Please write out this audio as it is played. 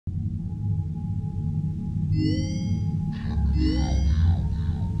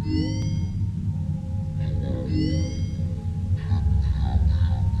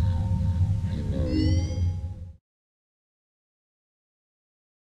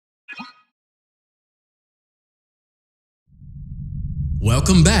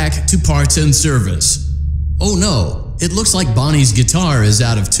Welcome back to Parts and Service. Oh no, it looks like Bonnie's guitar is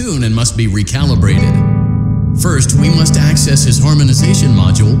out of tune and must be recalibrated. First, we must access his harmonization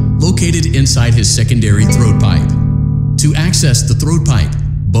module located inside his secondary throat pipe. To access the throat pipe,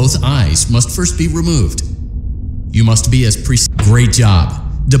 both eyes must first be removed. You must be as precise. Great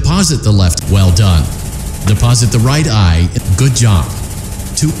job. Deposit the left. Well done. Deposit the right eye. Good job.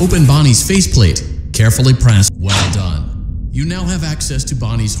 To open Bonnie's faceplate, carefully press. Well done. You now have access to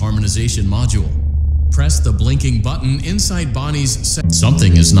Bonnie's harmonization module. Press the blinking button inside Bonnie's.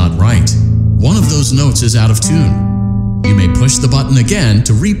 Something is not right. One of those notes is out of tune. You may push the button again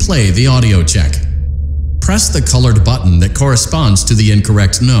to replay the audio check. Press the colored button that corresponds to the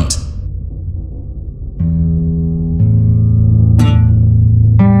incorrect note.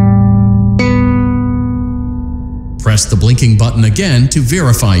 Press the blinking button again to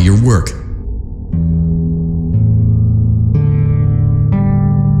verify your work.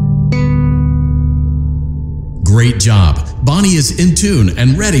 Great job! Bonnie is in tune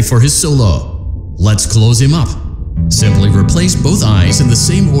and ready for his solo. Let's close him up. Simply replace both eyes in the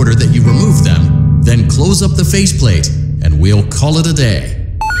same order that you removed them, then close up the faceplate, and we'll call it a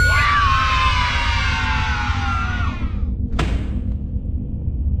day.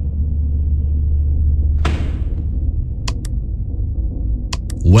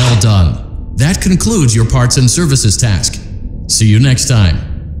 Well done! That concludes your parts and services task. See you next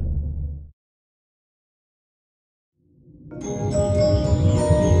time.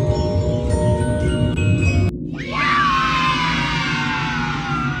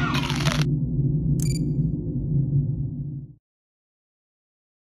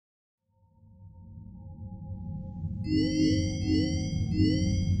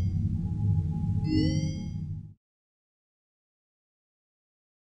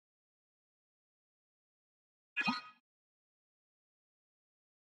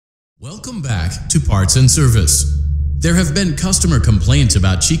 Welcome back to Parts and Service. There have been customer complaints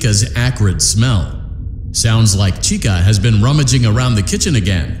about Chica's acrid smell. Sounds like Chica has been rummaging around the kitchen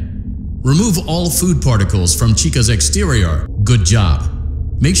again. Remove all food particles from Chica's exterior. Good job.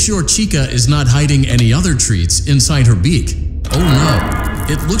 Make sure Chica is not hiding any other treats inside her beak. Oh no,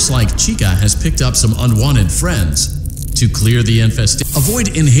 it looks like Chica has picked up some unwanted friends. To clear the infestation,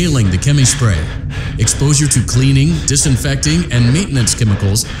 avoid inhaling the chemi-spray. Exposure to cleaning, disinfecting, and maintenance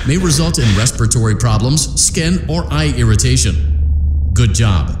chemicals may result in respiratory problems, skin, or eye irritation. Good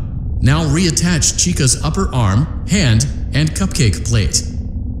job. Now reattach Chica's upper arm, hand, and cupcake plate.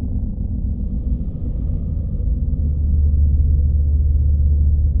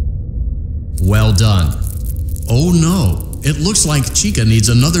 Well done. Oh no, it looks like Chica needs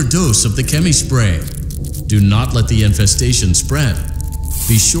another dose of the chemi-spray. Do not let the infestation spread.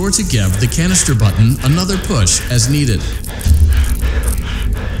 Be sure to give the canister button another push as needed.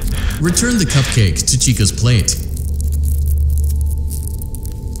 Return the cupcake to Chica's plate.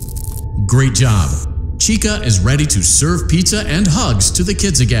 Great job! Chica is ready to serve pizza and hugs to the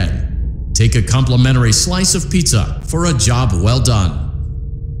kids again. Take a complimentary slice of pizza for a job well done.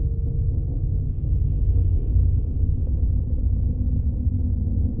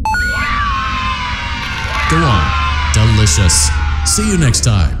 Go on. Delicious. See you next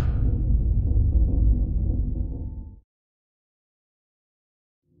time.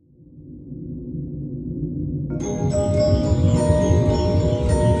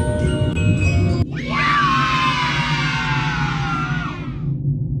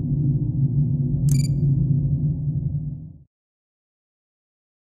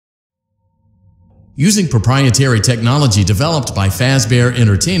 Using proprietary technology developed by Fazbear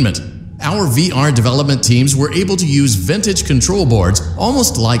Entertainment, our VR development teams were able to use vintage control boards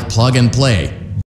almost like plug and play